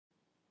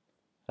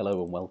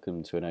Hello and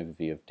welcome to an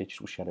overview of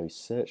Digital Shadow's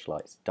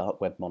SearchLight's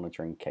dark web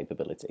monitoring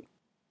capability.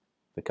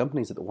 For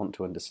companies that want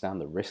to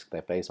understand the risk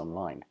they face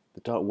online,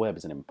 the dark web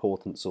is an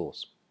important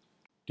source.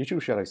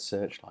 Digital Shadow's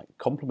SearchLight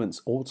complements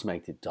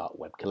automated dark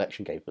web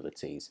collection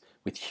capabilities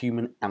with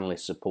human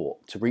analyst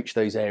support to reach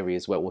those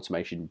areas where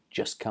automation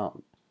just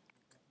can't.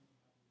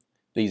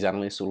 These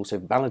analysts will also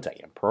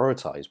validate and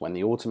prioritize when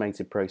the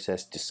automated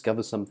process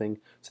discovers something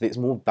so that it's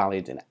more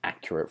valid and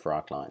accurate for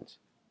our clients.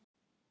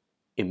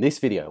 In this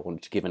video, I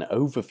wanted to give an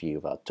overview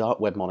of our dark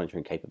web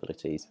monitoring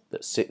capabilities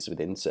that sits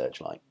within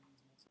SearchLight.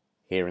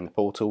 Here in the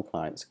portal,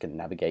 clients can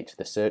navigate to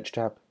the Search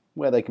tab,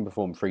 where they can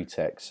perform free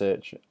text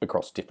search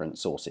across different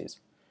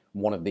sources.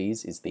 One of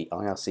these is the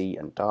IRC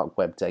and dark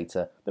web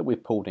data that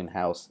we've pulled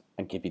in-house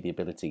and give you the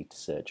ability to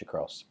search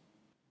across.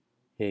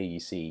 Here you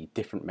see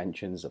different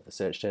mentions of the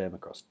search term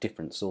across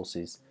different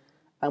sources,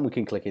 and we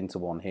can click into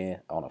one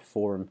here on a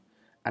forum,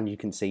 and you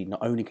can see,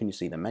 not only can you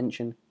see the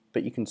mention,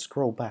 but you can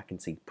scroll back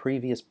and see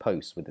previous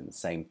posts within the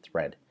same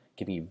thread,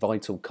 giving you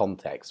vital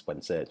context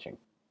when searching.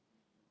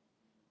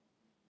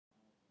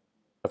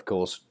 Of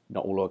course,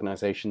 not all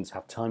organisations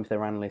have time for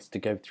their analysts to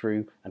go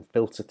through and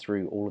filter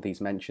through all of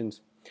these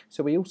mentions,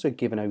 so we also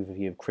give an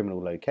overview of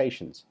criminal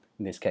locations.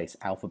 In this case,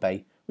 Alpha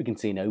Bay. We can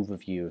see an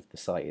overview of the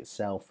site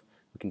itself.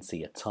 We can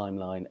see a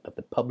timeline of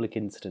the public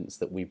incidents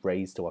that we've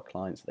raised to our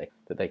clients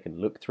that they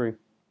can look through.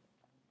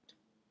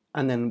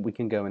 And then we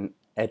can go and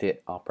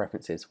edit our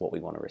preferences, what we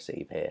want to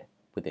receive here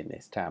within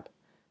this tab.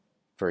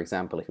 For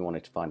example, if you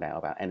wanted to find out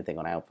about anything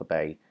on Alpha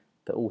Bay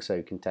that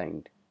also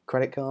contained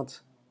credit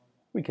cards,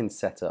 we can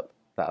set up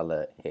that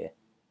alert here.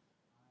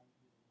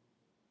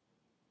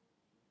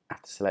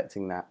 After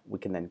selecting that, we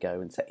can then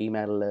go and set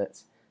email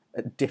alerts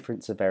at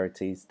different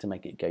severities to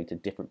make it go to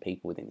different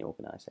people within the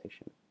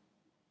organisation.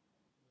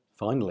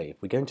 Finally,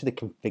 if we go into the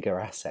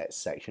Configure Assets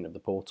section of the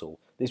portal,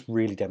 this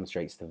really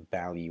demonstrates the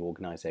value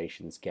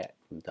organisations get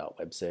from dark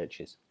web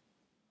searches.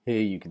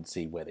 Here you can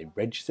see where they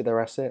register their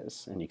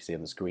assets, and you can see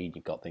on the screen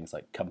you've got things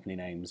like company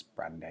names,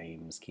 brand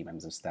names, key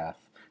members of staff,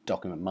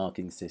 document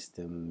marking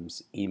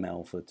systems,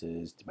 email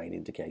footers, domain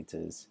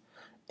indicators,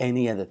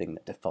 any other thing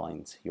that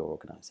defines your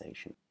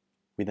organisation.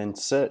 We then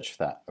search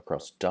for that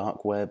across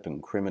dark web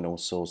and criminal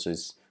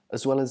sources,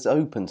 as well as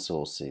open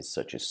sources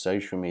such as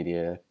social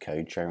media,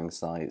 code sharing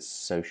sites,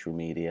 social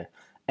media,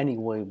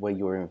 anywhere where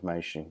your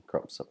information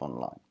crops up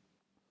online.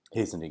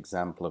 Here's an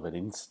example of an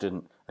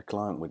incident a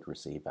client would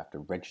receive after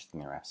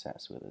registering their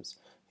assets with us.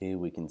 Here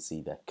we can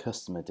see their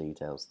customer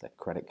details, their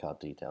credit card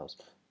details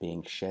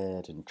being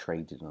shared and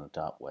traded on a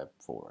dark web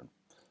forum.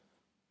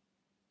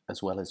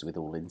 As well as with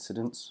all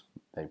incidents,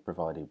 they've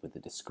provided with a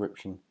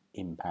description,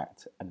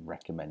 impact and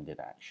recommended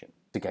action.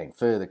 To gain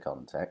further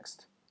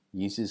context,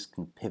 users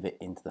can pivot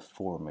into the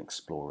Forum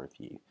Explorer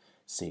view,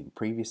 seeing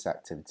previous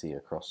activity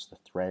across the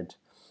thread,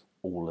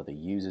 all of the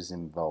users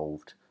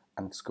involved,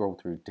 and scroll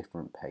through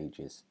different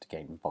pages to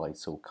gain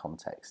vital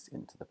context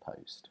into the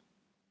post.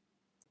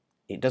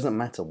 It doesn't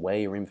matter where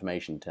your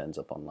information turns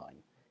up online.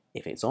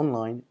 If it's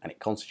online and it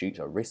constitutes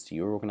a risk to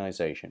your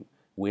organisation,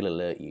 we'll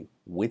alert you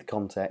with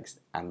context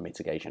and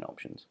mitigation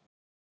options.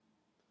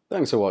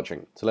 Thanks for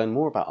watching. To learn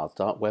more about our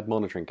dark web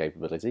monitoring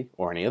capability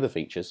or any other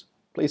features,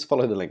 please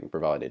follow the link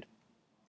provided.